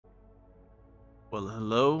Well,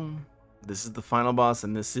 hello. This is the final boss,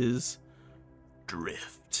 and this is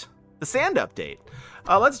Drift, the sand update.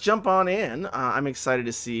 Let's jump on in. I'm excited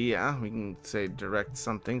to see. We can say direct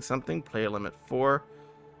something, player limit 4.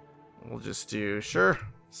 We'll just do sure.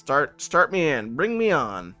 Start me in. Bring me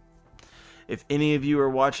on. If any of you are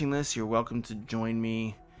watching this, you're welcome to join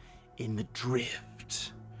me in the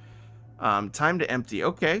drift. Time to empty.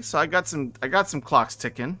 Okay, so I got some clocks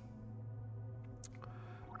ticking.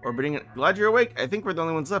 Orbiting it. Glad you're awake. I think we're the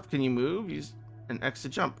only ones left. Can you move? Use an X to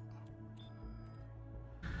jump.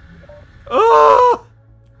 Oh!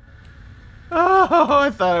 Oh, I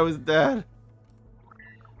thought I was dead.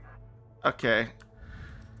 Okay.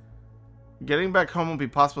 Getting back home won't be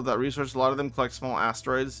possible without resources. A lot of them collect small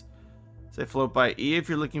asteroids. They float by. E if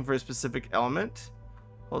you're looking for a specific element.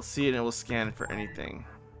 Hold C and it will scan for anything.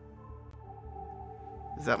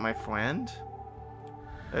 Is that my friend?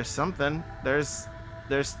 There's something. There's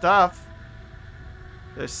stuff.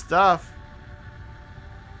 There's stuff.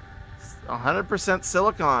 100%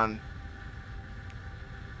 silicon.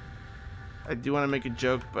 I do want to make a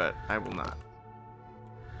joke, but I will not.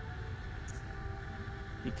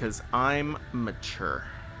 Because I'm mature.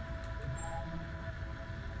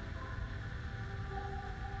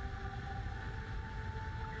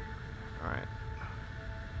 Alright.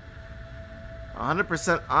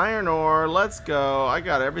 100% iron ore. Let's go. I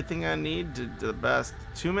got everything I need to do the best.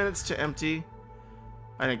 2 minutes to empty.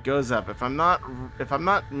 And it goes up. If I'm not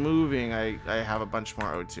moving, I have a bunch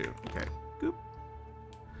more O2. Okay. Goop.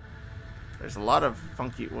 There's a lot of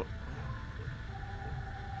funky. Scan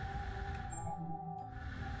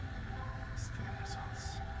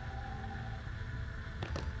results.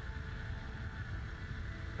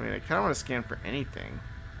 I mean, I kind of want to scan for anything.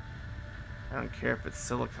 I don't care if it's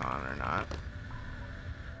silicon or not.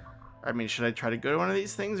 I mean, should I try to go to one of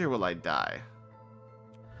these things or will I die?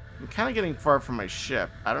 I'm kind of getting far from my ship.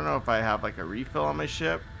 I don't know if I have like a refill on my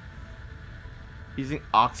ship. Using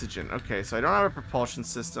oxygen. Okay, so I don't have a propulsion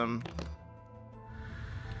system.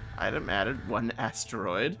 Item added. 1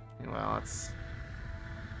 asteroid. Well, it's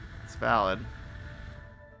valid.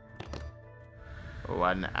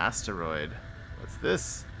 1 asteroid. What's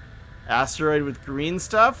this? Asteroid with green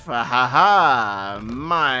stuff? Ha ha!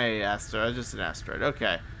 My asteroid. Just an asteroid.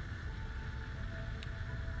 Okay.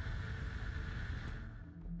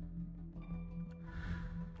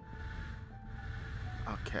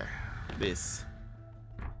 Okay. This.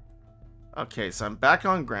 Okay, so I'm back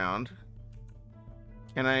on ground.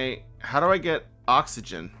 Can I... How do I get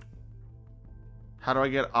oxygen? How do I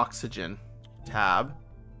get oxygen? Tab.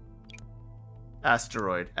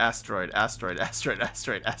 Asteroid, asteroid, asteroid, asteroid,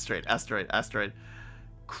 asteroid, asteroid, asteroid, asteroid.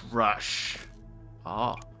 Crush.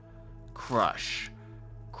 Oh. Crush.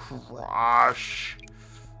 Crush.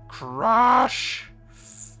 Crush.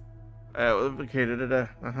 Okay,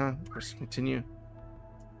 Press continue.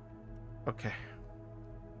 Okay.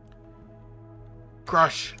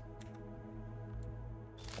 Crush.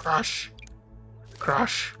 Crush.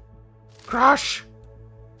 Crush. Crush.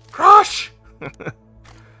 Crush.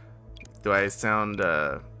 Do I sound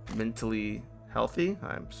mentally healthy?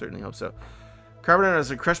 I certainly hope so. Carbon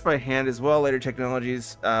atoms are crushed by hand as well. Later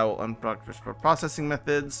technologies will unblock processing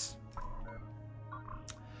methods.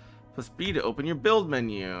 Plus B to open your build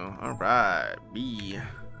menu. Alright, B.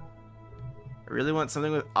 I really want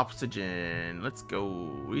something with oxygen. Let's go.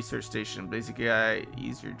 Research station. Basic AI.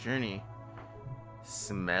 Ease your journey.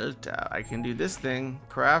 Smelter. I can do this thing.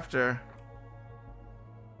 Crafter.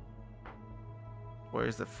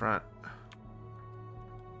 Where's the front?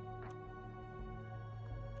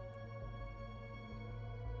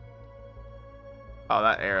 Oh,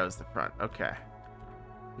 that arrow's the front. Okay.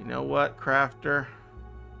 You know what, crafter?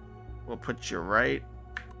 We'll put you right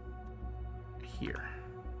here.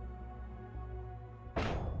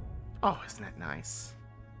 Oh, isn't that nice?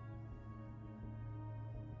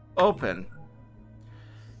 Open.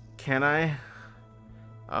 Can I?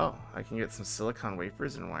 Oh, I can get some silicon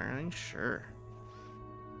wafers and wiring? Sure.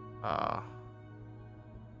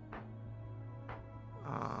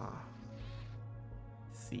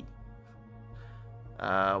 See.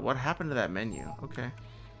 What happened to that menu? Okay.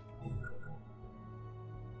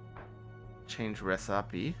 Change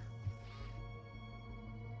recipe.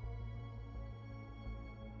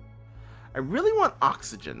 I really want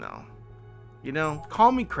oxygen though. You know,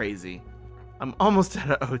 call me crazy. I'm almost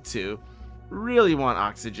out of O2. Really want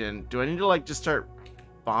oxygen. Do I need to like just start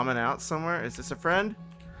bombing out somewhere? Is this a friend?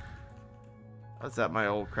 Oh, is that my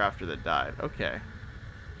old crafter that died? Okay.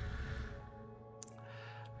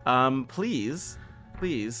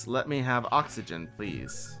 Please let me have oxygen,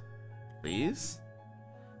 please. Please?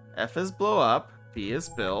 F is blow up. B is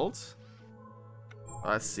build.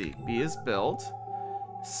 Let's see. B is built.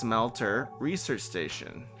 Smelter. Research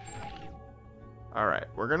station. Alright.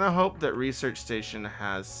 We're going to hope that research station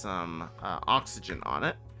has some oxygen on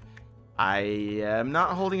it. I am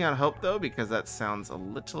not holding out hope, though, because that sounds a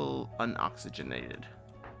little unoxygenated.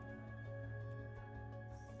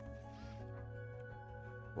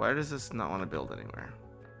 Why does this not want to build anywhere?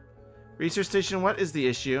 Research station, what is the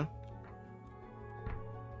issue?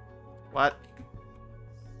 What?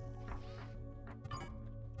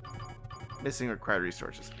 Missing required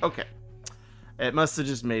resources. Okay. It must have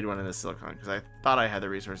just made one in the silicon, because I thought I had the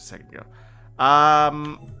resources a second ago.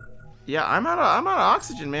 Yeah, I'm out of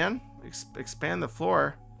oxygen, man. Expand the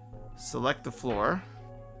floor. Select the floor.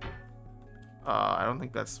 I don't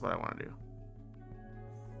think that's what I want to do.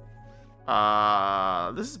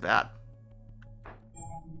 This is bad.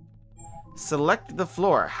 Select the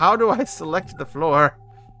floor. How do I select the floor?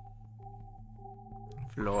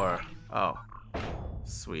 Floor. Oh.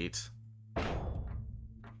 Sweet.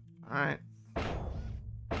 Alright.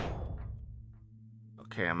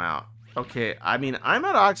 Okay, I'm out. Okay, I mean, I'm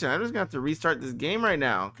out of oxygen. I'm just gonna have to restart this game right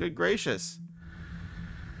now. Good gracious.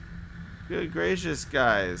 Good gracious,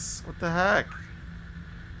 guys. What the heck?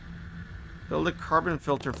 Build a carbon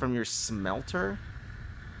filter from your smelter?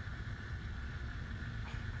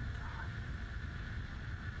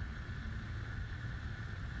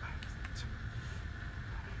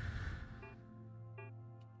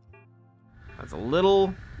 That's a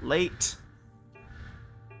little late.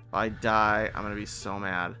 If I die, I'm gonna be so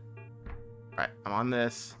mad. Alright, I'm on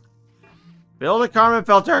this. Build a carbon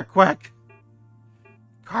filter, quick!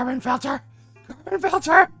 Carbon filter! Carbon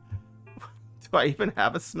filter! Do I even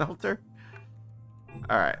have a smelter?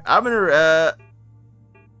 Alright, I'm gonna,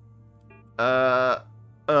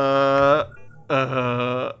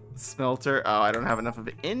 smelter. Oh, I don't have enough of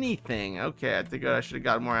anything. Okay, I think I should have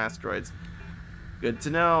got more asteroids. Good to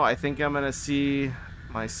know. I think I'm gonna see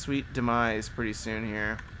my sweet demise pretty soon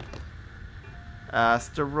here.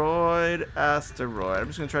 Asteroid, asteroid. I'm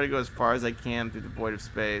just gonna try to go as far as I can through the void of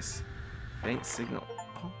space. Faint signal.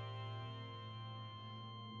 Oh.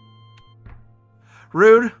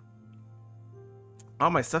 Rude. Oh,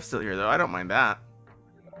 my stuff's still here though. I don't mind that.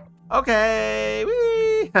 Okay.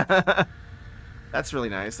 Whee! That's really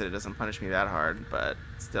nice that it doesn't punish me that hard, but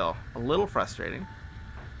still a little frustrating.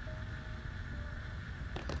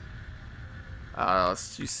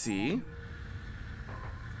 Let's you see.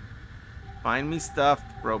 Find me stuff,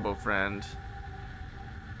 Robo Friend.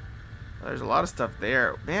 There's a lot of stuff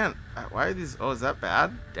there. Man, why are these... Oh, is that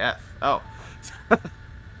bad? Death. Oh.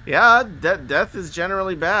 Yeah, death is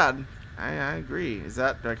generally bad. I agree. Is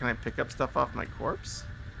that... Can I pick up stuff off my corpse?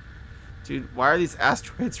 Dude, why are these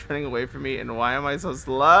asteroids running away from me, and why am I so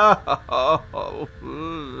slow? Oh,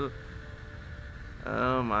 man.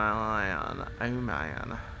 Oh,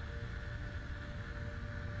 man.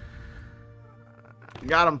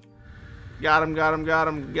 Got him. Got him, got him, got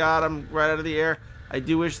him, got him. Right out of the air. I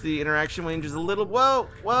do wish the interaction range was a little... Whoa,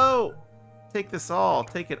 whoa. Take this all.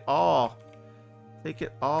 Take it all. Take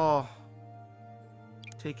it all.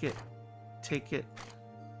 Take it. Take it.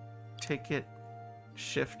 Take it.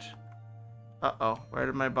 Shift. Uh-oh. Where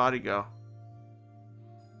did my body go?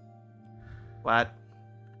 What?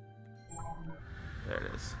 There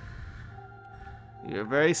it is. You're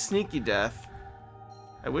very sneaky, Death.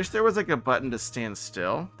 I wish there was like a button to stand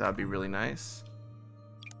still. That would be really nice.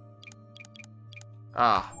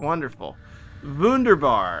 Ah, wonderful.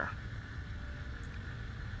 Wunderbar.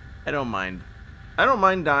 I don't mind. I don't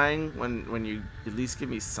mind dying when you at least give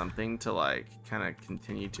me something to like kind of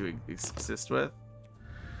continue to exist with.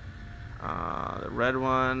 The red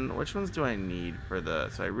one. Which ones do I need for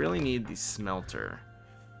the... So I really need the smelter.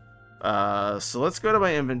 So let's go to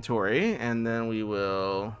my inventory and then we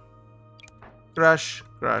will... Crush.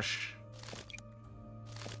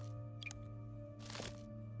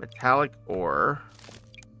 Metallic ore.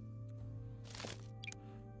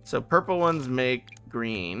 So purple ones make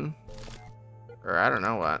green. Or I don't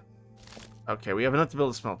know what. Okay, we have enough to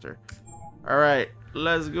build a smelter. Alright,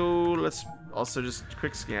 let's go. Let's also just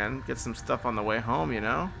quick scan. Get some stuff on the way home, you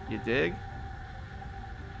know? You dig?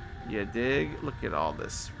 You dig? Look at all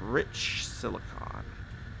this rich silicon.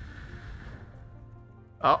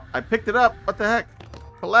 Oh, I picked it up. What the heck?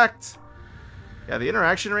 Collect. Yeah, the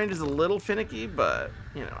interaction range is a little finicky, but,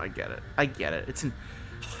 you know, I get it. I get it. It's an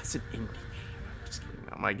indie game. Just kidding.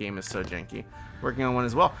 No, my game is so janky. Working on one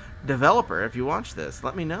as well. Developer, if you watch this,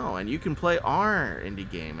 let me know. And you can play our indie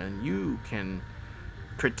game, and you can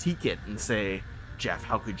critique it and say, Jeff,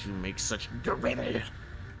 how could you make such garbage?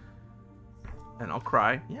 And I'll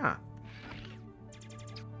cry. Yeah.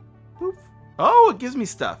 Boop. Oh, it gives me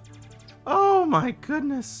stuff. Oh my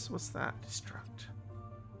goodness. What's that? Destruct.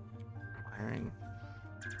 Wiring.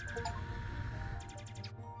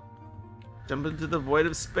 Jump into the void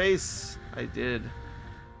of space. I did.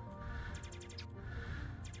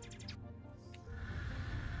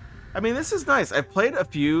 I mean, this is nice. I've played a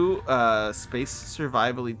few space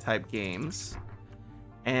survival-y type games,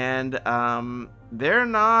 and they're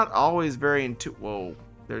not always very Whoa,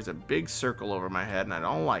 there's a big circle over my head, and I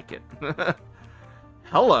don't like it.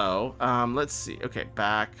 Hello. Let's see. Okay,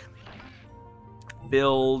 back.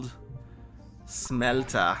 Build.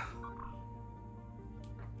 Smelter.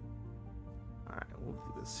 Alright, we'll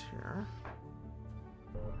do this here.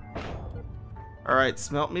 Alright,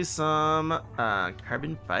 smelt me some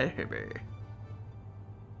carbon fiber.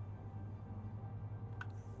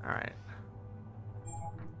 Alright.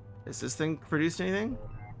 Does this thing produce anything?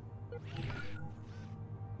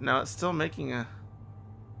 No, it's still making a...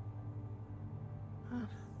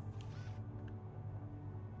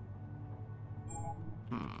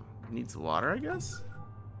 Needs water, I guess?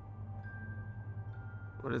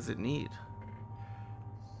 What does it need?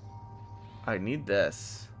 I need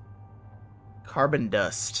this. Carbon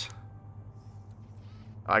dust.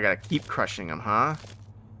 Oh, I gotta keep crushing them, huh?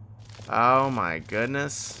 Oh my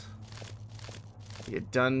goodness. You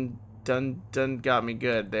done got me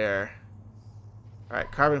good there.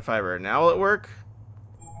 Alright, carbon fiber. Now will it work?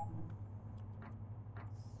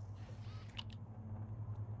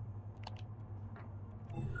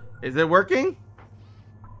 Is it working?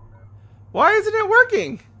 Why isn't it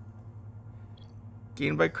working?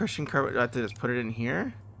 Gained by crushing carbon. Do I have to just put it in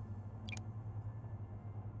here?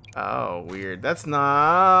 Oh, weird. That's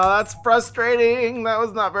frustrating. That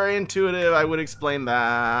was not very intuitive. I would explain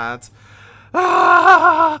that.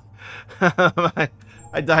 Ah!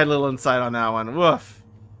 I died a little inside on that one. Woof.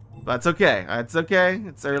 But it's okay. It's okay.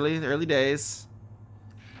 It's early days.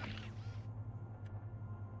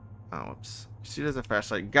 Oh, whoops. She does a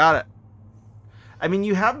flashlight. Got it. I mean,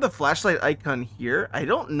 you have the flashlight icon here. I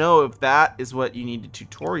don't know if that is what you need to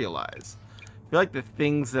tutorialize. I feel like the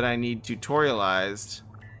things that I need tutorialized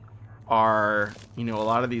are, you know, a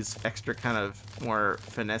lot of these extra kind of more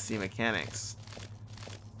finessey mechanics.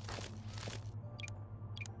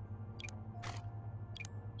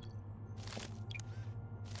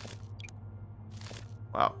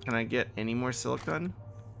 Wow, can I get any more silicon?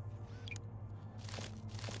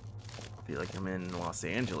 I feel like I'm in Los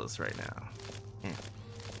Angeles right now. Yeah.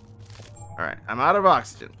 Alright, I'm out of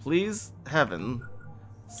oxygen. Please, heaven,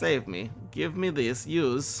 save me. Give me this.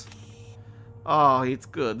 Use. Oh, it's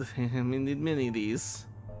good. I need many of these.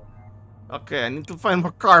 Okay, I need to find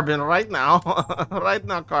more carbon right now. Right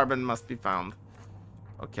now, carbon must be found.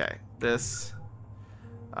 Okay, this.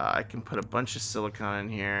 I can put a bunch of silicon in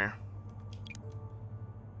here.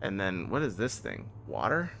 And then, what is this thing?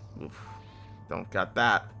 Water? Oof. Don't got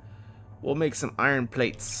that. We'll make some iron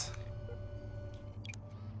plates.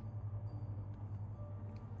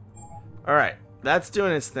 Alright, that's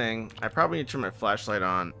doing its thing. I probably need to turn my flashlight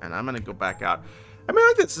on, and I'm going to go back out. I mean,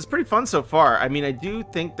 I think this is pretty fun so far. I mean, I do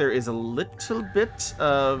think there is a little bit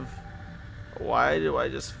of... Why do I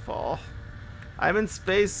just fall? I'm in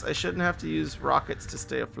space. I shouldn't have to use rockets to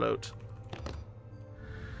stay afloat.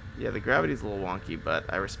 Yeah, the gravity's a little wonky, but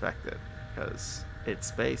I respect it, because it's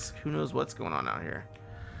space. Who knows what's going on out here?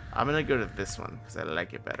 I'm going to go to this one, because I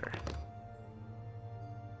like it better.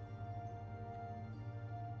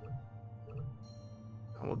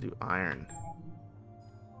 And we'll do iron.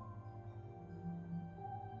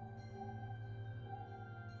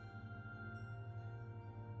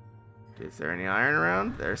 Is there any iron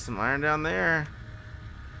around? There's some iron down there.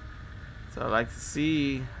 So I'd like to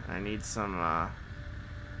see. I need some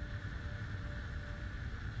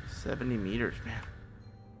 70 meters, man.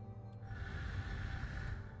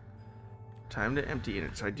 Time to empty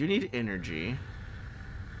it. So I do need energy.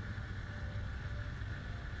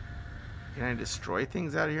 Can I destroy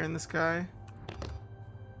things out here in the sky?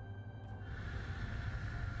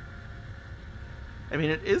 I mean,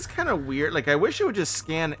 it is kind of weird. Like, I wish it would just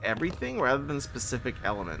scan everything rather than specific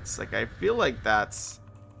elements. Like, I feel like that's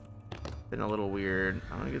been a little weird.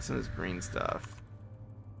 I'm gonna get some of this green stuff.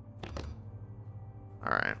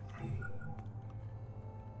 Alright.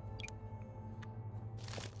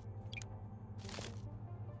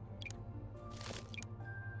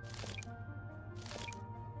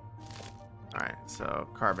 Alright, so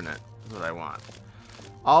carbonate is what I want.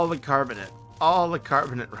 All the carbonate. All the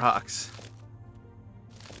carbonate rocks.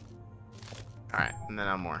 Alright, and then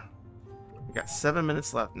on more. We got 7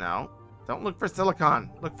 minutes left now. Don't look for silicon.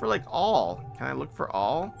 Look for, like, all. Can I look for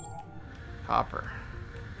all? Copper.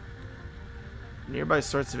 Nearby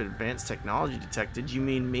sorts of advanced technology detected. You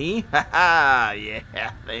mean me? Haha,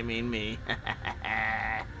 yeah, they mean me.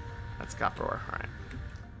 That's copper ore. Alright.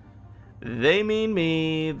 They mean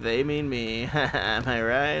me. They mean me. Am I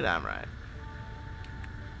right? I'm right.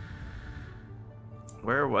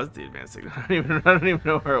 Where was the advanced technology? I don't even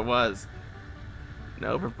know where it was.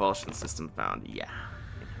 No propulsion system found. Yeah.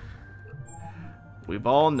 We've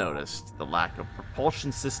all noticed the lack of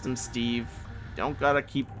propulsion system, Steve. Don't gotta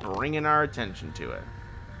keep bringing our attention to it.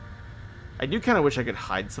 I do kind of wish I could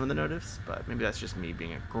hide some of the notifs, but maybe that's just me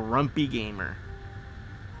being a grumpy gamer.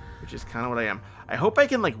 Which is kind of what I am. I hope I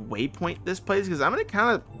can, like, waypoint this place, because I'm going to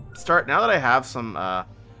kind of start, now that I have some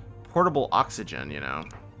portable oxygen, you know.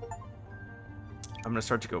 I'm going to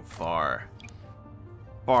start to go far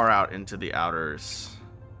out into the outers.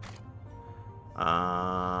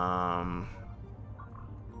 Alright,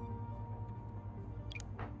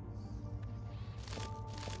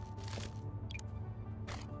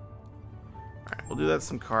 we'll do that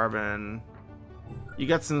some carbon. You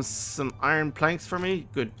got some iron planks for me?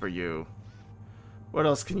 Good for you. What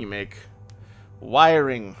else can you make?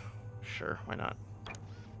 Wiring. Sure, why not?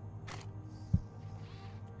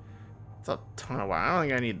 It's a ton of wire. I don't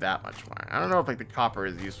think I need that much wire. I don't know if like the copper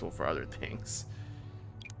is useful for other things.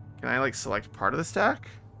 Can I like select part of the stack?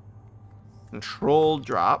 Control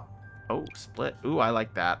drop. Oh, split. Ooh, I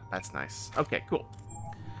like that. That's nice. Okay, cool.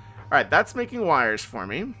 Alright, that's making wires for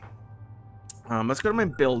me. Let's go to my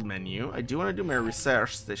build menu. I do want to do my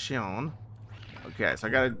research station. Okay, so I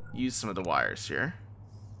gotta use some of the wires here.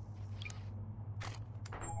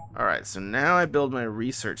 Alright, so now I build my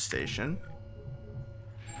research station.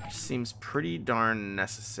 Which seems pretty darn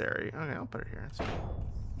necessary. Okay, I'll put it here.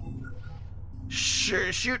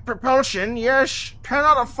 Sure, shoot propulsion, yes.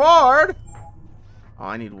 Cannot afford. Oh,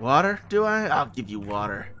 I need water, do I? I'll give you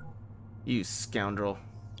water. You scoundrel.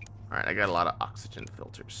 Alright, I got a lot of oxygen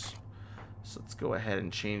filters. So let's go ahead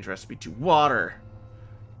and change recipe to water.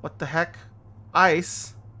 What the heck?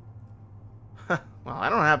 Ice? Well, I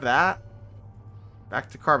don't have that. Back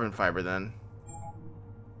to carbon fiber then.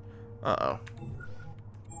 Uh-oh.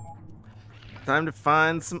 Time to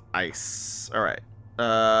find some ice. Alright.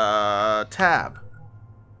 Tab.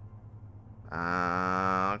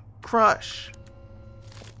 Crush.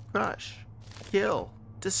 Crush. Kill.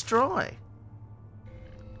 Destroy.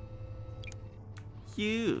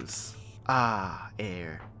 Use. Ah,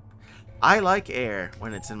 air. I like air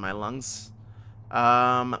when it's in my lungs.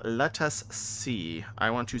 Let us see.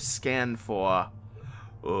 I want to scan for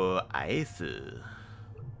ice.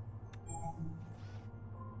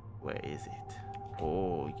 Where is it?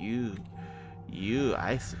 Oh, you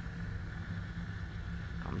ice.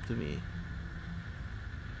 Come to me.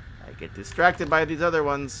 I get distracted by these other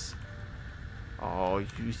ones. Oh,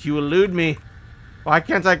 you elude me. Why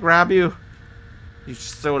can't I grab you? You're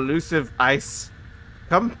so elusive, ice.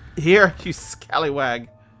 Come here, you scallywag.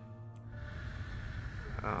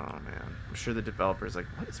 Oh, man. I'm sure the developer's like,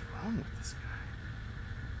 what is wrong with this guy?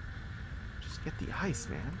 Just get the ice,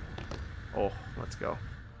 man. Oh, let's go.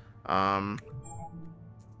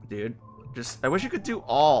 Dude, I wish you could do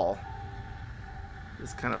all.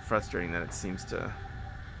 It's kind of frustrating that it seems to...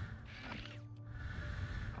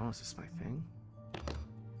 Oh, is this my thing?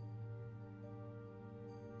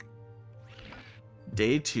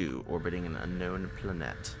 Day 2, orbiting an unknown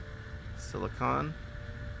planet. Silicon,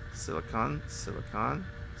 silicon, silicon,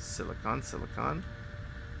 silicon, silicon.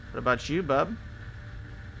 What about you, bub?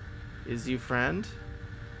 Is you friend?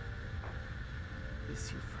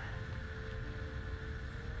 Is you friend?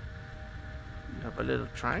 You have a little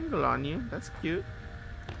triangle on you. That's cute.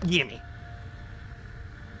 Gimme.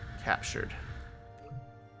 Captured.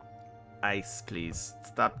 Ice, please.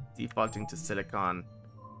 Stop defaulting to silicon.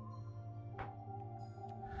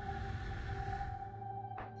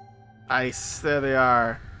 Ice, there they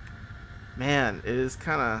are. Man, it is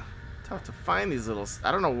kind of tough to find these little...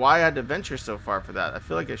 I don't know why I had to venture so far for that. I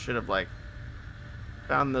feel like I should have, like,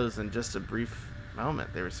 found those in just a brief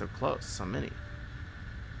moment. They were so close, so many.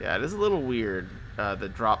 Yeah, it is a little weird,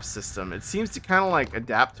 the drop system. It seems to kind of, like,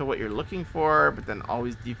 adapt to what you're looking for, but then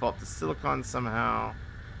always default to silicon somehow.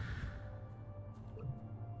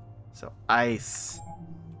 So, ice.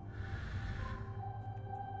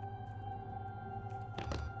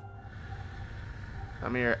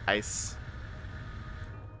 Come here, ice.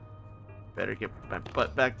 Better get my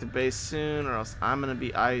butt back to base soon, or else I'm gonna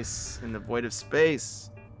be ice in the void of space.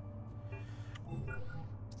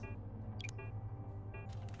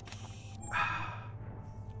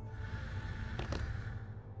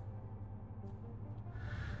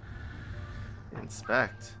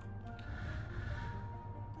 Inspect.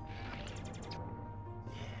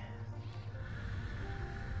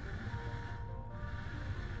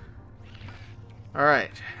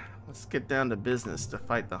 Alright. Let's get down to business to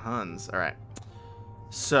fight the Huns. Alright.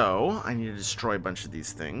 So, I need to destroy a bunch of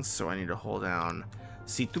these things. So I need to hold down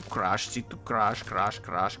C to crash, C to crash, crash,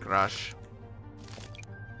 crash, crash.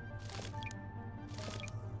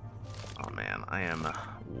 Oh man, I am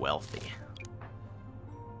wealthy.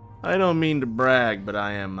 I don't mean to brag, but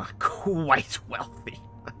I am quite wealthy.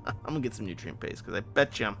 I'm gonna get some nutrient paste because I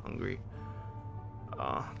bet you I'm hungry.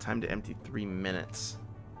 Time to empty 3 minutes.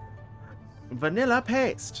 Vanilla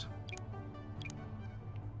paste.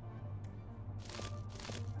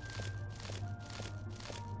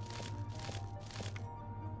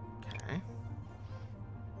 Okay.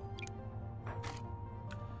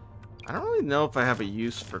 I don't really know if I have a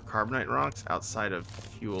use for carbonite rocks outside of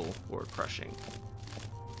fuel for crushing.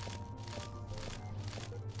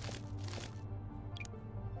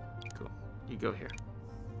 Cool. You go here.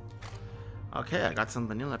 Okay, I got some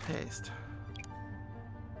vanilla paste.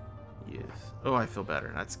 Yes. Oh, I feel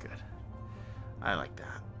better. That's good. I like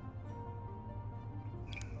that.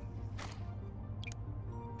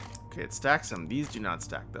 Okay, it stacks them. These do not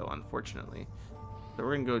stack, though, unfortunately. So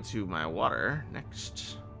we're going to go to my water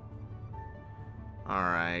next.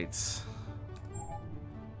 Alright.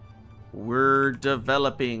 We're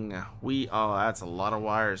developing. Oh, that's a lot of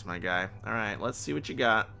wires, my guy. Alright, let's see what you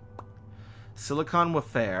got. Silicon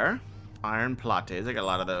wafer. Iron plates. I got a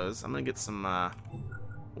lot of those. I'm going to get some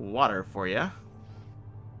water for you.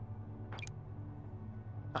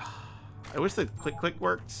 I wish the click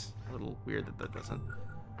worked. A little weird that that doesn't.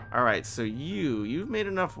 Alright, so you've made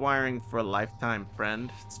enough wiring for a lifetime,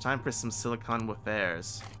 friend. It's time for some silicon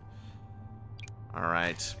wafers.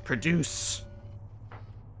 Alright, produce.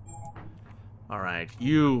 Alright,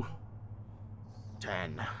 you.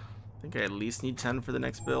 10. I think I at least need 10 for the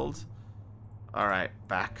next build. Alright,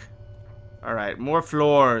 back. Alright, more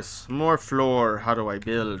floors. More floor. How do I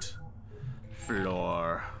build?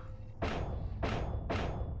 Floor.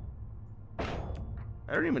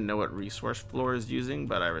 I don't even know what resource floor is using,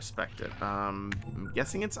 but I respect it. I'm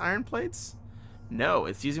guessing it's iron plates? No,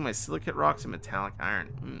 it's using my silicate rocks and metallic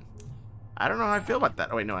iron. I don't know how I feel about that.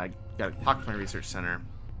 Oh wait, no, I gotta talk to my research center.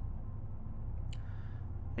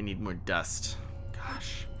 I need more dust.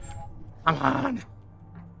 Gosh. Come on.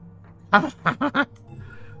 Come on.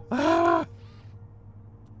 Ah.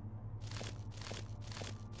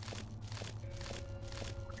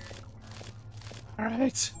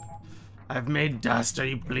 Alright. I've made dust. Are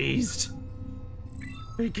you pleased?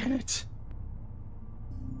 Begin it.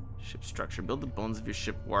 Ship structure. Build the bones of your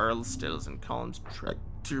ship, wireless stills, and columns.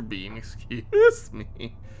 Tractor beam. Excuse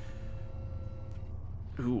me.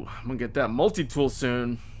 Ooh, I'm gonna get that multi-tool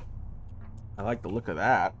soon. I like the look of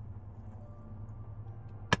that.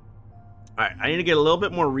 Alright, I need to get a little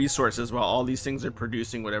bit more resources while all these things are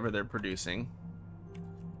producing whatever they're producing.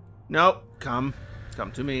 Nope. Come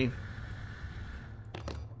to me.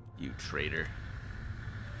 You traitor.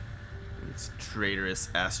 These traitorous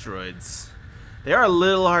asteroids. They are a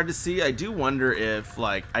little hard to see. I do wonder if,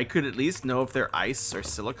 like, I could at least know if they're ice or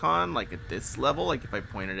silicon, like, at this level. Like, if I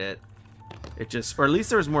pointed it, it just... Or at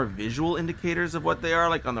least there's more visual indicators of what they are,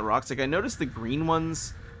 like, on the rocks. Like, I noticed the green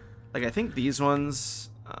ones. Like, I think these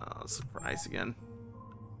ones... let's look for ice again.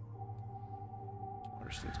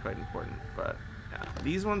 Water seems quite important, but... Yeah,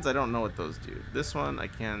 these ones, I don't know what those do. This one, I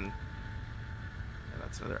can...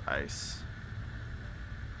 That's another ice.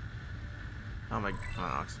 Oh my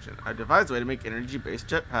god, oxygen. I devised a way to make energy-based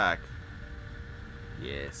jetpack.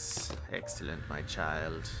 Yes. Excellent, my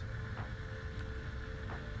child.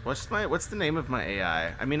 What's the name of my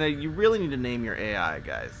AI? I mean, you really need to name your AI,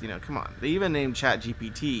 guys. You know, come on. They even named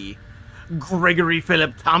ChatGPT Gregory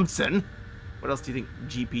Philip Thompson. What else do you think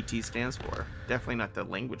GPT stands for? Definitely not the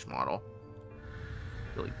language model.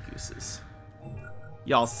 Billy gooses.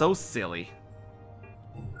 Y'all so silly.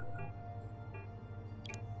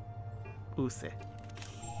 Pussy.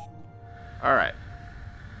 Alright.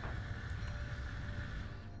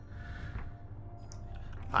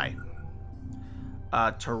 Hi.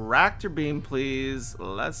 Tractor beam, please.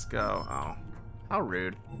 Let's go. Oh. How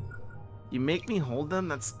rude. You make me hold them?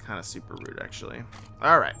 That's kind of super rude, actually.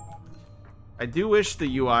 Alright. I do wish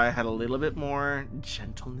the UI had a little bit more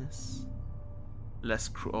gentleness. Less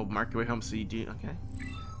cruel. Oh, mark your way home so you do. Okay.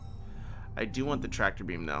 I do want the tractor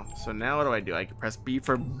beam though. So now what do? I can press B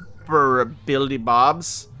for Buildy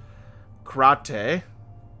Bobs. Karate.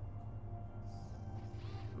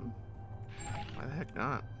 Why the heck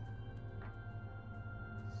not?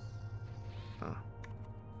 Huh.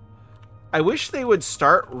 I wish they would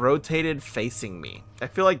start rotated facing me. I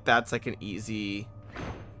feel like that's like an easy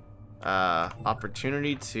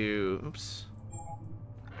opportunity to... Oops.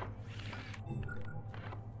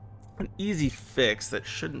 an easy fix that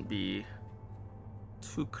shouldn't be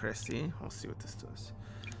too crazy. We'll see what this does.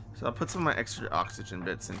 So I'll put some of my extra oxygen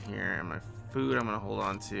bits in here, and my food I'm gonna hold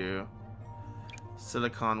on to.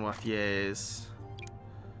 Silicon waffiers,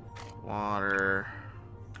 water.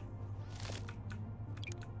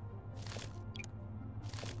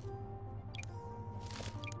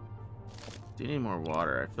 Do need more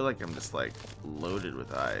water. I feel like I'm just like loaded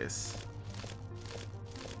with ice.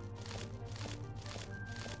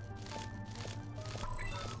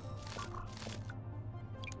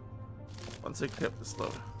 Once I clip this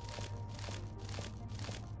load.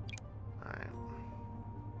 Alright.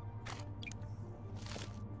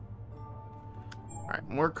 Alright,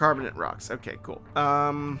 more carbonate rocks. Okay, cool.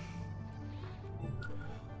 More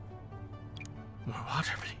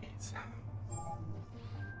water, please.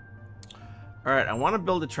 Alright, I want to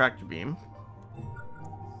build a tractor beam.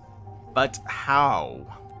 But how?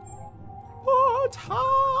 What?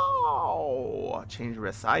 How? Change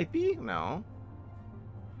recipe? No.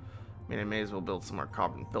 I mean, I may as well build some more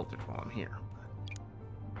carbon filtered while I'm here.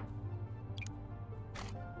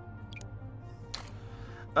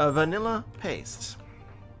 Vanilla paste.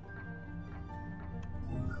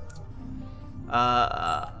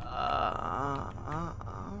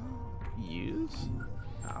 Use?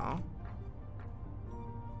 No.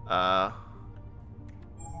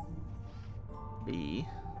 B.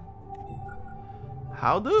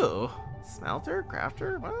 How do? Smelter?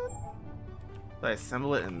 Crafter? What? Do I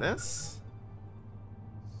assemble it in this?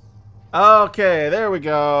 Okay, there we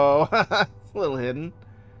go. It's a little hidden.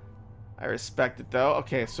 I respect it though.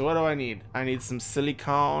 Okay, so what do I need? I need some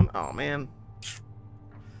silicone. Oh man.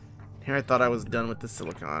 Here I thought I was done with the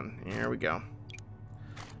silicone. Here we go.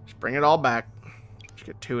 Just bring it all back. Just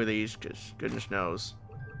get 2 of these, because goodness knows.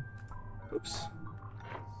 Oops.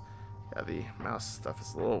 Yeah, the mouse stuff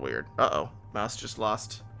is a little weird. Uh-oh. Mouse just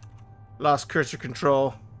lost cursor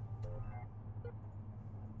control.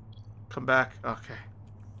 Come back. Okay.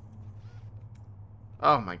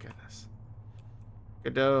 Oh my goodness.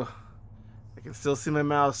 Godot. I can still see my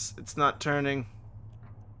mouse. It's not turning.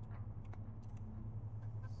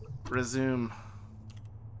 Resume.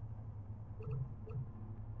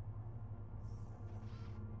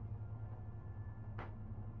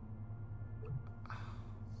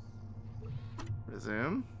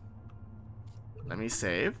 Resume. Let me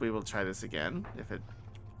save. We will try this again if it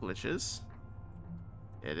glitches.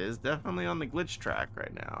 It is definitely on the glitch track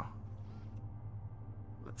right now.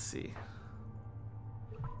 Let's see.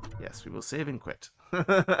 Yes, we will save and quit.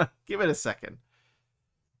 Give it a second.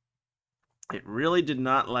 It really did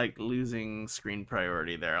not like losing screen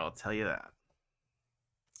priority there, I'll tell you that.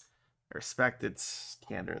 I respect its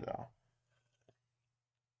candor, though.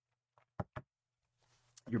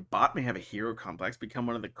 Your bot may have a hero complex. Become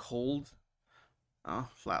one of the cold... Oh,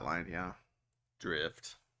 flatlined, yeah.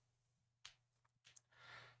 Drift.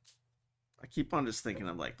 I keep on just thinking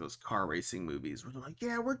of like those car racing movies where they're like,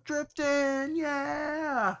 yeah, we're drifting,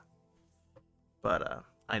 yeah. But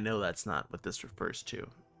I know that's not what this refers to.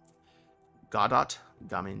 Godot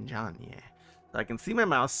Gaminjanye. So I can see my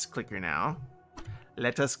mouse clicker now.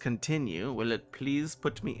 Let us continue. Will it please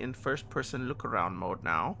put me in first person look around mode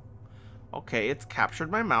now? Okay, it's captured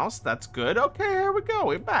my mouse. That's good. Okay, here we go.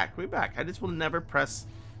 We're back. We're back. I just will never press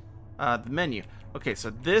the menu. Okay, so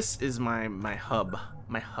this is my hub.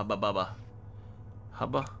 My hubba bubba.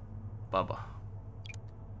 Hubba bubba.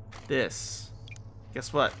 This.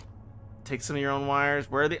 Guess what? Take some of your own wires.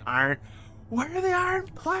 Where are the iron? Where are the iron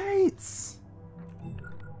plates?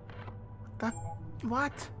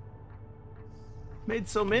 What? Made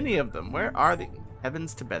so many of them. Where are the...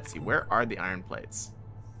 Heavens to Betsy. Where are the iron plates?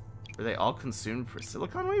 Were they all consumed for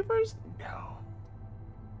silicon wafers? No.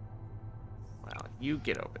 Well, you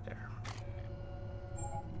get over there.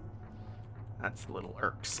 That's a little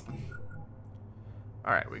irksome.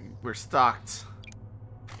 Alright, we're stocked.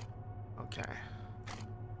 Okay.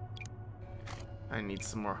 I need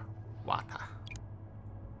some more water.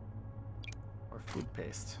 Or food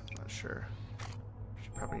paste. Not sure.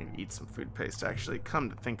 Should probably need to eat some food paste, actually. Come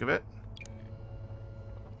to think of it.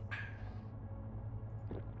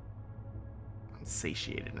 I'm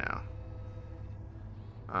satiated now.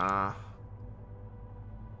 Can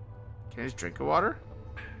I just drink the water?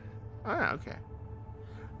 Oh, yeah, okay.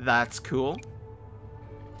 That's cool.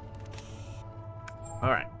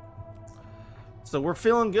 Alright. So we're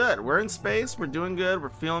feeling good. We're in space. We're doing good. We're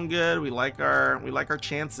feeling good. We like our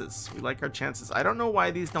chances. We like our chances. I don't know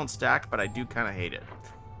why these don't stack, but I do kind of hate it.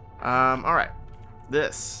 Alright.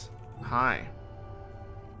 This. Hi.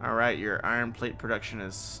 Alright, your iron plate production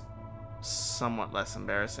is somewhat less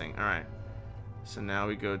embarrassing. Alright. So now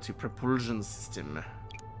we go to propulsion system.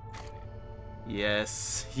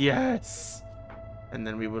 Yes, yes. And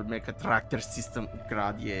then we will make a tractor system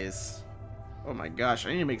gradiers. Oh my gosh,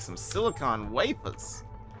 I need to make some silicon wafers.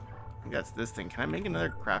 I think that's this thing. Can I make another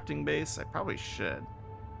crafting base? I probably should.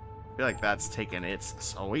 I feel like that's taking its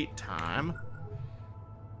sweet time.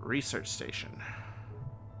 Research station.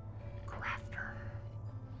 Crafter.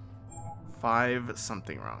 5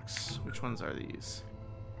 something rocks. Which ones are these?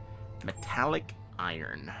 Metallic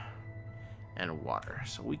iron and water.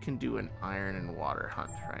 So we can do an iron and water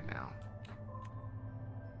hunt right now.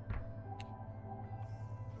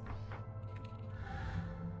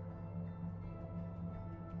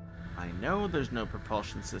 I know there's no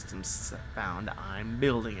propulsion systems found. I'm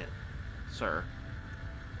building it, sir.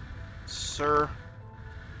 Sir.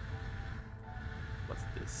 What's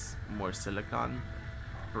this? More silicon?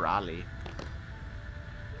 Raleigh.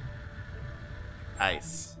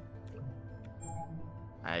 Ice.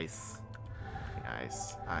 Ice.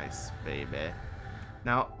 Ice. Ice, baby.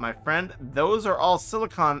 Now, my friend, those are all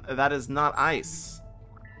silicon. That is not ice.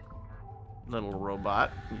 Little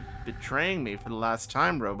robot. You're betraying me for the last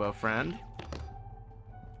time, robo friend.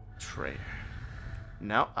 Traitor.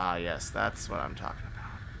 No. Ah, yes. That's what I'm talking about.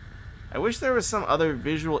 I wish there was some other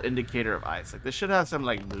visual indicator of ice. Like, this should have some,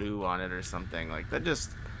 like, blue on it or something. Like, that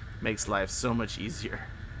just makes life so much easier.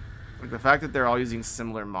 Like, the fact that they're all using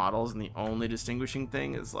similar models and the only distinguishing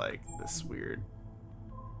thing is, like, this weird...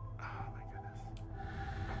 Oh, my goodness.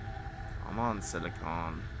 Come on,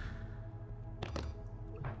 silicon.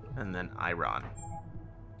 And then iron.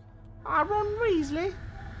 Iron Weasley.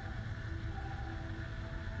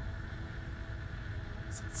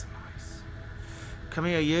 Set some ice. Come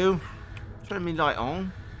here, you. Turn me light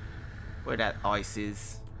on. Where that ice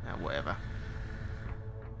is. Whatever.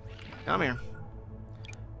 Come here.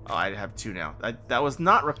 Oh, I have 2 now. That was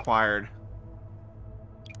not required.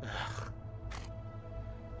 Ugh.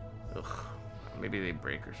 Ugh. Maybe they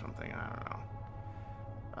break or something. I don't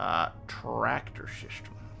know. Tractor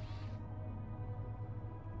system.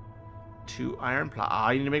 2 iron plate.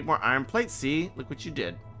 Ah, you need to make more iron plates. See? Look what you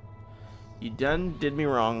did. You did me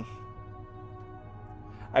wrong.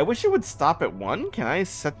 I wish it would stop at 1. Can I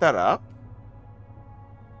set that up?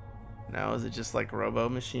 No, is it just like Robo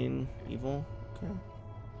Machine Evil? Okay.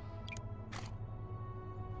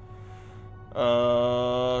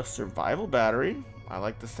 Survival battery. I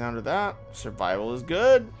like the sound of that. Survival is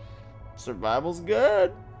good. Survival's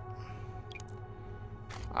good.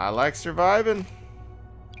 I like surviving.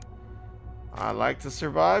 I like to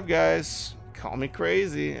survive, guys. Call me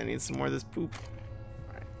crazy. I need some more of this poop.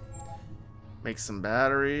 Alright. Make some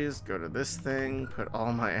batteries. Go to this thing. Put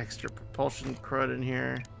all my extra propulsion crud in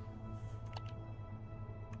here.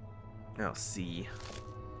 Oh, C.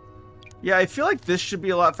 Yeah, I feel like this should be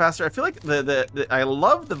a lot faster. I feel like I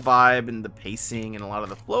love the vibe and the pacing and a lot of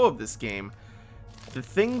the flow of this game. The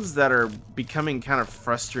things that are becoming kind of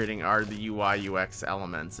frustrating are the UI UX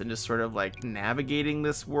elements and just sort of like navigating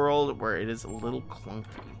this world where it is a little clunky.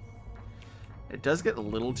 It does get a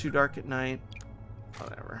little too dark at night.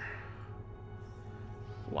 Whatever.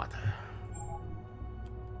 What?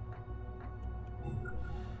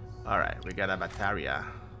 Alright, we got a bateria.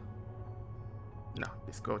 No,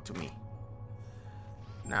 let's go to me.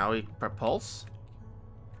 Now we propulse.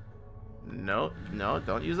 No, no,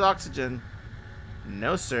 don't use oxygen.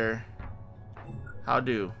 No, sir. How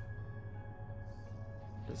do?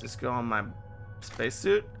 Does this go on my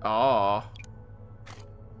spacesuit? Oh.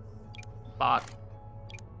 Bot.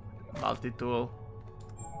 Multi-tool.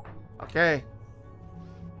 Okay.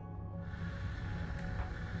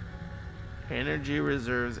 Energy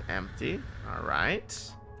reserves empty. Alright.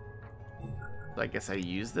 So I guess I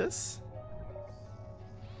use this.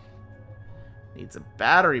 Needs a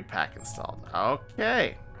battery pack installed.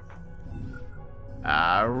 Okay.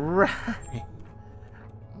 Alright.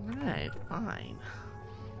 Alright, fine.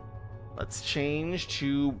 Let's change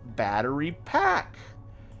to battery pack.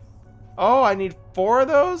 Oh, I need 4 of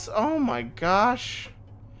those? Oh my gosh.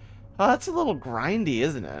 Oh, that's a little grindy,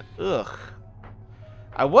 isn't it? Ugh.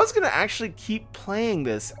 I was going to actually keep playing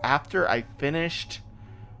this after I finished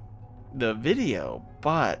the video,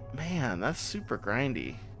 but man, that's super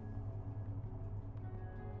grindy.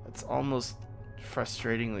 That's almost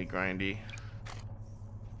frustratingly grindy.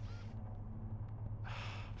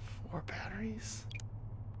 4 batteries?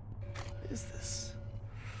 What is this?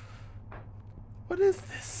 What is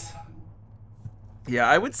this? Yeah,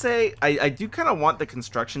 I would say I do kind of want the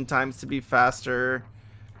construction times to be faster.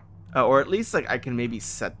 Or at least like I can maybe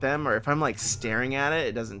set them, or if I'm like staring at it,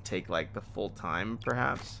 it doesn't take like the full time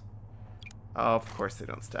perhaps. Oh, of course they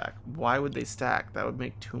don't stack. Why would they stack? That would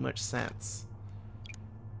make too much sense.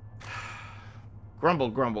 Grumble,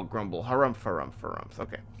 grumble, grumble. Harumph, harumph, harumph.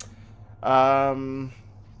 Okay. I'm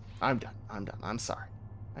done. I'm done. I'm sorry.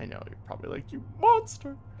 I know, you're probably like, you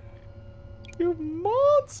monster. You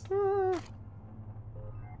monster.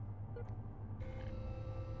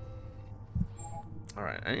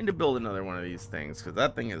 Alright, I need to build another one of these things, because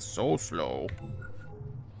that thing is so slow.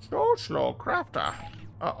 So slow, crafter.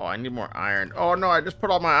 Uh-oh, I need more iron. Oh, no, I just put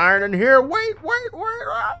all my iron in here. Wait.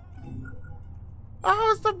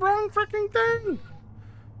 Oh, it's the wrong freaking thing.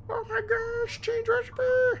 Oh, my gosh. Change recipe.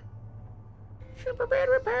 Super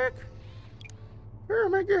battery pack. Oh,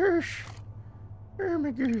 my gosh. Oh,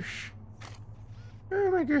 my gosh.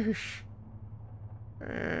 Oh, my gosh.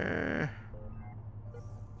 I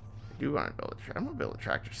do want to build I'm going to build a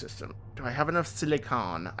tractor system. Do I have enough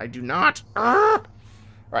silicon? I do not. Ah!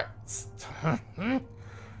 Right.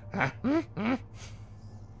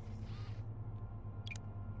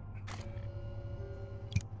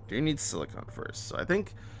 Do need silicon first. So I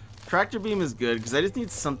think tractor beam is good because I just need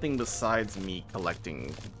something besides me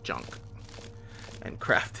collecting junk and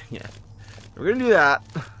crafting it. We're gonna do that.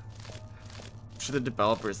 I'm sure the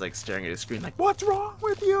developer is like staring at his screen like, what's wrong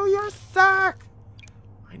with you? You suck.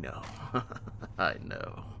 I know. I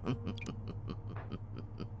know.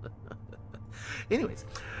 Anyways,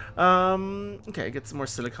 okay, get some more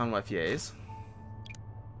silicon wafiers.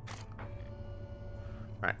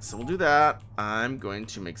 Alright, so we'll do that. I'm going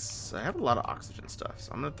to make... I have a lot of oxygen stuff,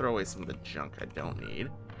 so I'm going to throw away some of the junk I don't need.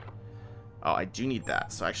 Oh, I do need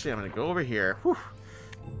that. So actually, I'm going to go over here. Whew.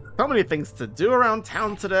 So many things to do around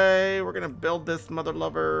town today. We're going to build this mother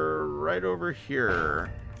lover right over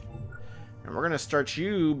here. And we're going to start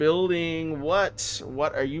you building what?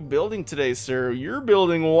 What are you building today, sir? You're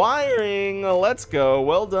building wiring. Let's go.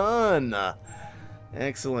 Well done.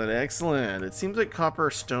 Excellent, excellent. It seems like copper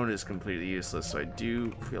stone is completely useless, so I do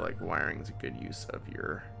feel like wiring is a good use of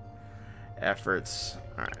your efforts.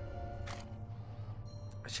 Alright.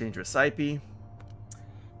 Change driftscifi.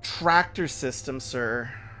 Tractor system, sir.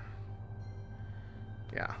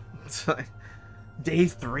 Yeah. It's like day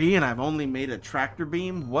 3 and I've only made a tractor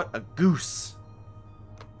beam? What a goose.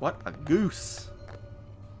 What a goose.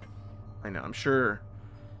 I know, I'm sure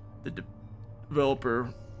the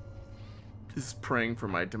developer is praying for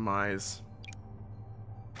my demise.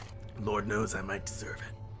 Lord knows I might deserve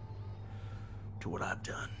it. To what I've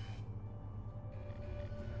done.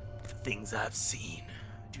 The things I've seen.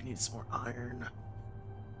 I do need some more iron.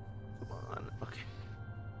 Come on. Okay.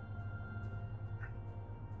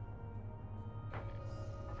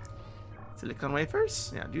 Silicon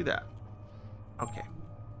wafers? Yeah, do that. Okay.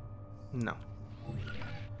 No.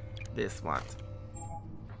 This one.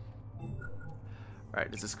 Alright,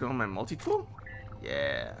 does this go on my multi-tool?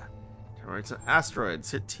 Yeah. Alright, so asteroids,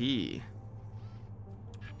 hit T.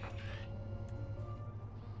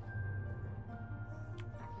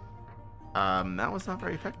 That was not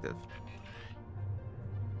very effective.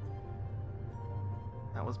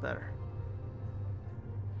 That was better.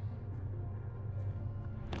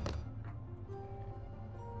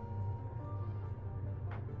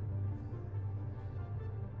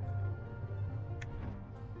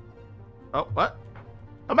 Oh, what?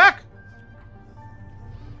 I'm back!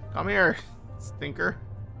 Come here, stinker.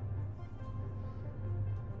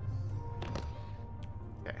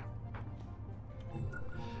 Okay.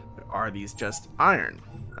 But are these just iron?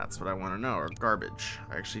 That's what I want to know, or garbage.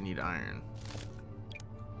 I actually need iron.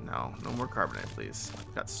 No, no more carbonite, please.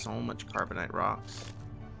 I've got so much carbonite rocks.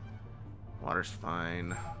 Water's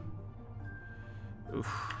fine.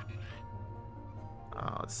 Oof.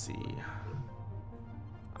 Let's see.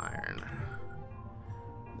 Iron.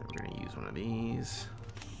 Then we're gonna use one of these.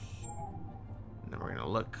 And then we're gonna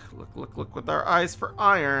look with our eyes for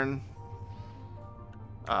iron.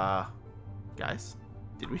 Guys,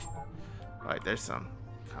 did we? Alright, there's some.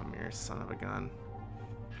 Come here, son of a gun.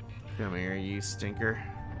 Come here, you stinker.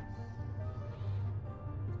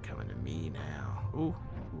 You're coming to me now. Ooh,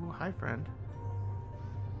 hi, friend.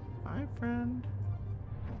 Hi, friend.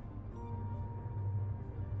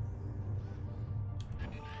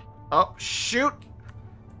 Oh, shoot!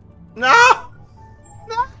 No!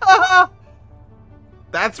 No!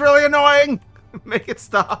 That's really annoying! Make it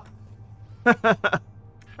stop. I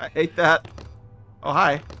hate that. Oh,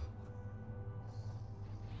 hi.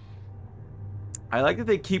 I like that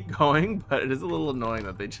they keep going, but it is a little annoying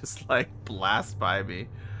that they just, like, blast by me.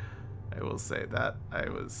 I will say that.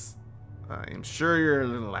 I'm sure you're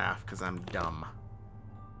gonna laugh because I'm dumb.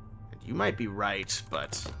 And you might be right,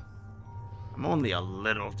 but I'm only a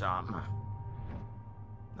little dumb.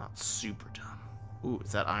 Not super dumb. Ooh,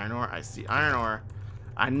 is that iron ore? I see iron ore.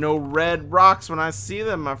 I know red rocks when I see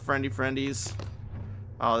them, my friendies.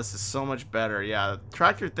 Oh, this is so much better. Yeah, the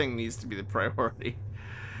tractor thing needs to be the priority.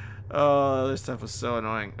 Oh, the other stuff was so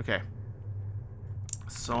annoying. Okay.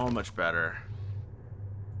 So much better.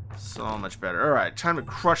 So much better. Alright, time to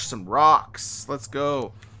crush some rocks. Let's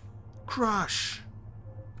go. Crush.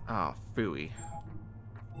 Oh, phooey.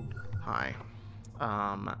 Hi.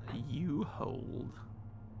 You hold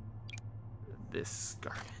this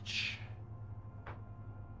garbage.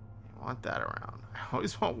 I want that around. I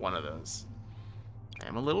always want one of those. I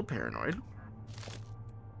am a little paranoid.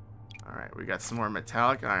 Alright, we got some more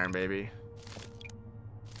metallic iron, baby.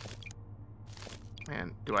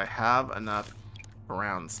 Man, do I have enough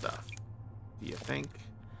brown stuff? Do you think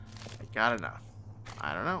I got enough?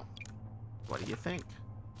 I don't know. What do you think?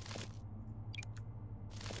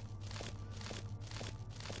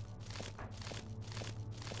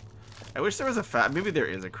 I wish there was a maybe there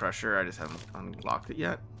is a crusher. I just haven't unlocked it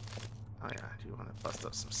yet. Oh yeah, I do want to bust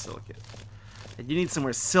up some silicate. And you need some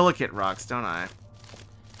more silicate rocks, don't I?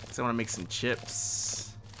 Because I want to make some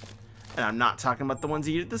chips. And I'm not talking about the ones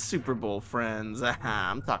you eat at the Super Bowl, friends.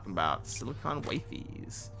 I'm talking about silicon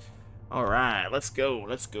wafers. All right, let's go.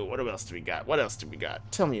 Let's go. What else do we got? What else do we got?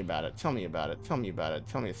 Tell me about it. Tell me about it. Tell me about it.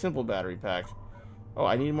 Tell me a simple battery pack. Oh,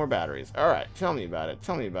 I need more batteries. All right, tell me about it.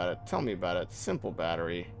 Tell me about it. Tell me about it. Simple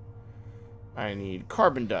battery. I need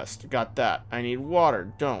carbon dust. Got that. I need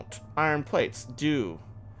water. Don't. Iron plates. Do.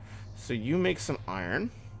 So you make some iron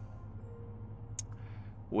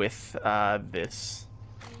with this.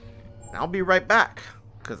 I'll be right back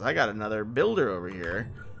because I got another builder over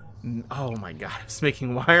here. Oh my god, I was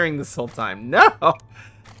making wiring this whole time. No!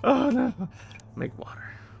 Oh no. Make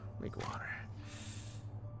water. Make water.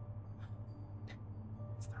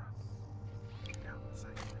 No,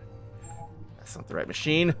 that's not the right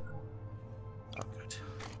machine. Oh, good.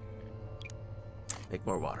 Make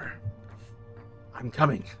more water. I'm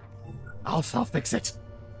coming. I'll fix it.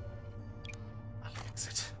 I'll fix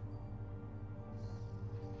it.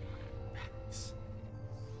 Alright.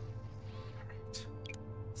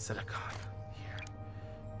 Silicon. Here.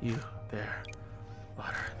 You. There.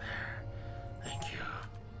 Water. There. Thank you.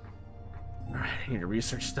 Alright, I need to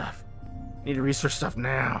research stuff. Need to research stuff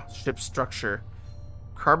now. Ship structure.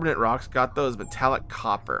 Carbonate rocks. Got those. Metallic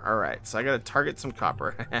copper. Alright, so I gotta target some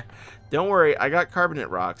copper. Don't worry, I got carbonate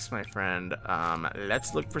rocks, my friend.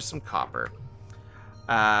 Let's look for some copper.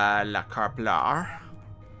 La Carplar.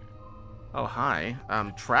 Oh, hi.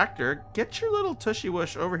 Tractor, get your little tushy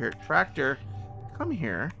wush over here. Tractor, come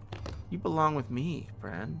here. You belong with me,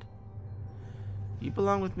 friend. You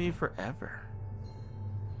belong with me forever.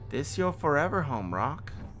 This your forever home,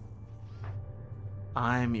 Rock.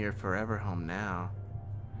 I'm your forever home now.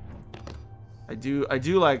 I do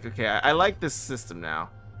like, okay, I like this system now.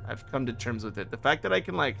 I've come to terms with it. The fact that I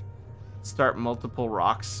can, like, start multiple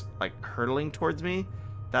rocks, like, hurtling towards me,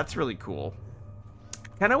 that's really cool.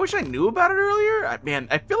 Kinda wish I knew about it earlier. Man,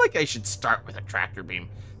 I feel like I should start with a tractor beam.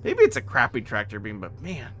 Maybe it's a crappy tractor beam, but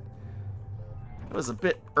man, it was a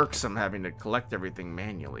bit irksome having to collect everything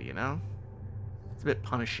manually, you know? It's a bit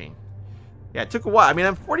punishing. Yeah, it took a while. I mean,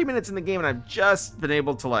 I'm 40 minutes in the game, and I've just been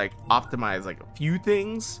able to, like, optimize, like, a few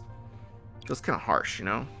things. Feels kind of harsh, you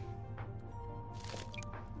know?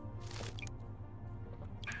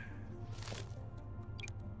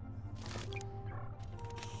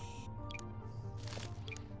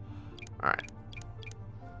 Alright.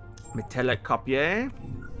 Metallic copier.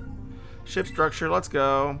 Ship structure, let's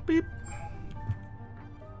go. Beep.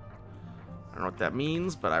 I don't know what that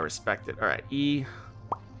means, but I respect it. Alright, E.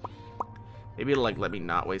 Maybe it'll, like, let me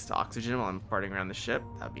not waste oxygen while I'm farting around the ship.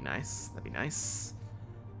 That'd be nice. That'd be nice.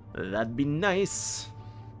 That'd be nice.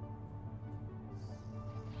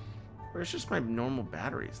 Where's just my normal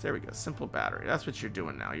batteries? There we go. Simple battery. That's what you're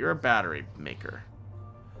doing now. You're a battery maker.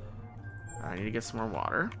 I need to get some more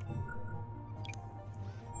water.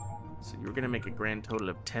 So you're going to make a grand total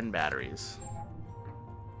of 10 batteries.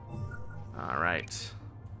 Alright.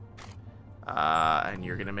 And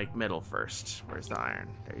you're going to make metal first. Where's the iron?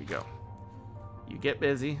 There you go. You get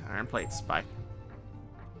busy. Iron plates. Bye.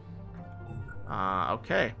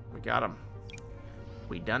 Okay. We got them.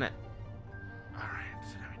 We done it. Alright.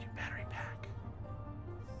 So now we do battery pack.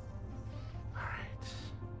 Alright.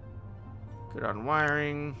 Good on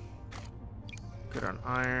wiring. Good on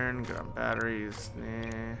iron. Good on batteries.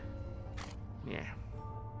 Nah. Yeah.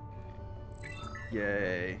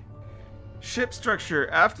 Yay. Ship structure.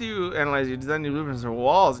 After you analyze, you design new blueprints for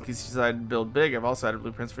walls in case you decide to build big. I've also added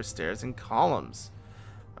blueprints for stairs and columns.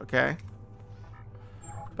 Okay.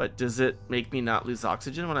 But does it make me not lose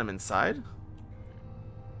oxygen when I'm inside?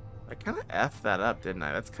 I kind of effed that up, didn't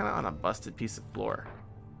I? That's kind of on a busted piece of floor.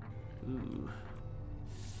 Ooh.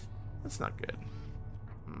 That's not good.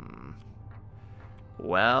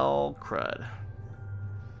 Well, crud.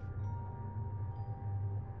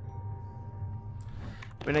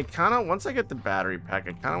 I mean, I kind of, once I get the battery pack,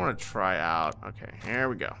 I kind of want to try out. Okay, here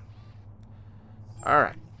we go. All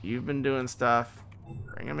right, you've been doing stuff.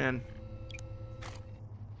 Bring them in.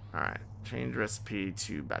 All right, change recipe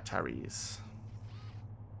to batteries.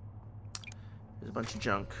 There's a bunch of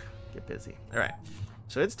junk. Get busy. All right,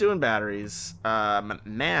 so it's doing batteries.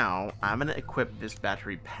 Now I'm gonna equip this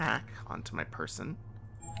battery pack onto my person.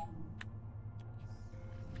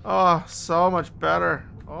 Oh, so much better.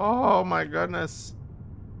 Oh my goodness.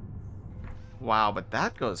 Wow, but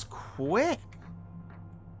that goes quick.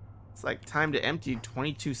 It's like time to empty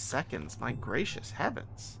 22 seconds. My gracious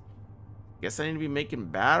heavens. Guess I need to be making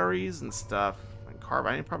batteries and stuff. And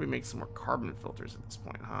carbon. I need to probably make some more carbon filters at this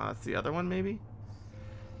point, huh? That's the other one, maybe?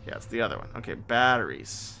 Yeah, it's the other one. Okay,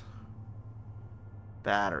 batteries.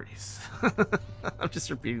 Batteries. I'm just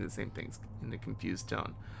repeating the same things in a confused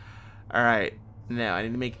tone. All right. Now, I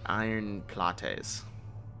need to make iron plates.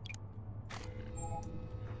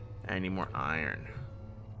 I need more iron.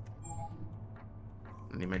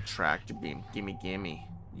 I need my tractor beam. Gimme, gimme.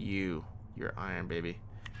 You're iron, baby.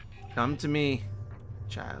 Come to me,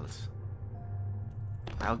 child.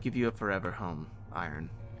 I'll give you a forever home, iron.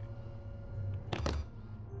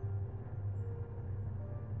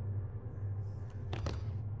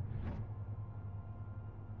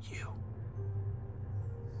 You.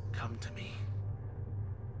 Come to me.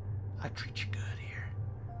 I treat you good here.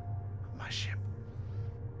 On my ship.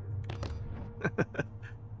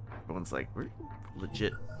 Everyone's like, we're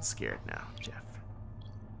legit scared now, Jeff.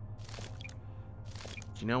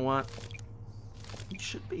 You know what? You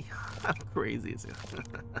should be. I'm crazy as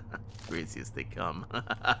crazy as they come.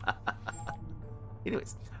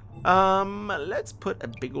 Anyways, let's put a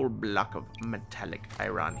big old block of metallic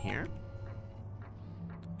iron here.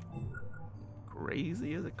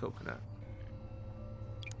 Crazy as a coconut.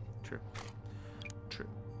 True. True.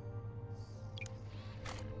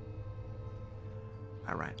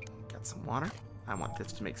 All right, got some water. I want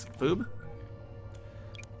this to make some food.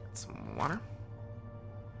 Got some water.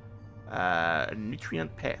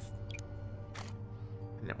 Nutrient paste.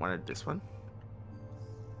 And I wanted this one.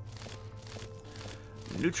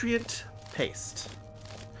 Nutrient paste.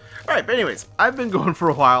 Alright, but anyways, I've been going for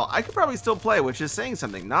a while. I could probably still play, which is saying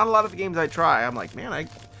something. Not a lot of the games I try, I'm like, man, I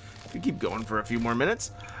could keep going for a few more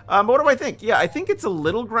minutes. But what do I think? Yeah, I think it's a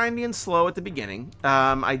little grindy and slow at the beginning.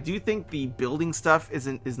 I do think the building stuff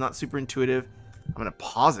is not super intuitive. I'm going to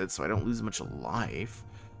pause it so I don't lose much life.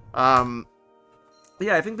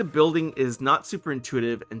 Yeah, I think the building is not super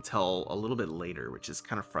intuitive until a little bit later, which is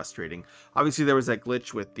kind of frustrating. Obviously, there was that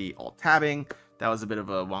glitch with the alt-tabbing. That was a bit of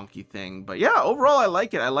a wonky thing. But yeah, overall, I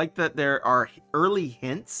like it. I like that there are early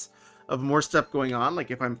hints of more stuff going on. Like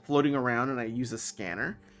if I'm floating around and I use a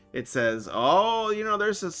scanner, it says, oh, you know,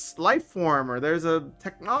 there's a life form or there's a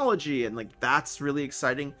technology. And like, that's really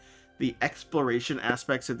exciting. The exploration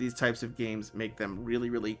aspects of these types of games make them really,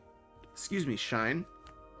 really, shine.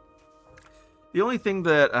 The only thing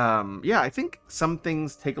that, yeah, I think some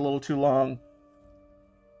things take a little too long.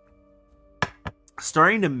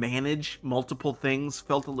 Starting to manage multiple things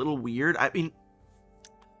felt a little weird. I mean,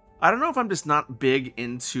 I don't know if I'm just not big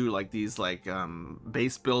into like these like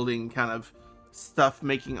base building kind of stuff,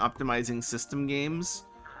 optimizing system games.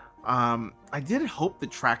 I did hope the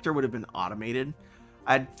tractor would have been automated.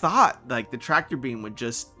 I'd thought like the tractor beam would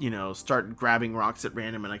just, you know, start grabbing rocks at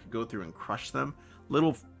random and I could go through and crush them.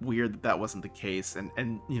 Little weird that that wasn't the case,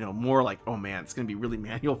 and you know, more like, oh man, it's gonna be really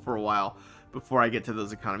manual for a while before I get to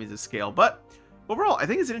those economies of scale. But overall, I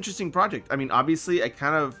think it's an interesting project. I mean, obviously I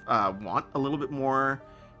kind of want a little bit more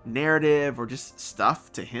narrative or just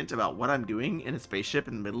stuff to hint about what I'm doing in a spaceship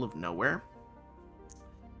in the middle of nowhere.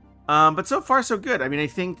 But so far so good. I mean, I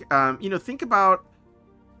think you know, think about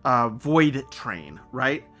Void Train,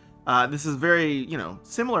 right? This is very, you know,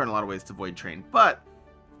 similar in a lot of ways to Void Train, but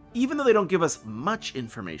even though they don't give us much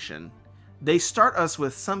information, they start us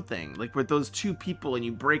with something, like with those two people and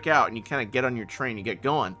you break out and you kind of get on your train, you get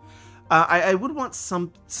going. I would want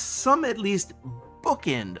some at least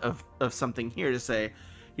bookend of something here to say,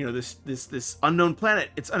 you know, this unknown planet,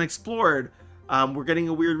 it's unexplored. We're getting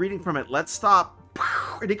a weird reading from it. Let's stop.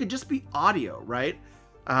 And it could just be audio, right?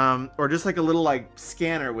 Or just like a little like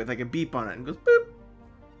scanner with like a beep on it and goes boop,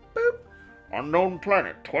 boop. Unknown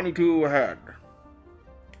planet, 22 ahead.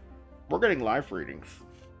 We're getting live readings.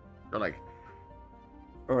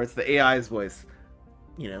 Or it's the AI's voice.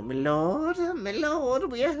 You know, my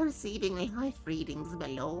lord, we are receiving live readings, my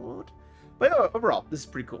lord. But overall, this is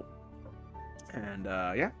pretty cool. And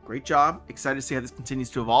yeah, great job. Excited to see how this continues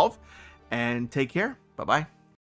to evolve. And take care. Bye. Bye-bye.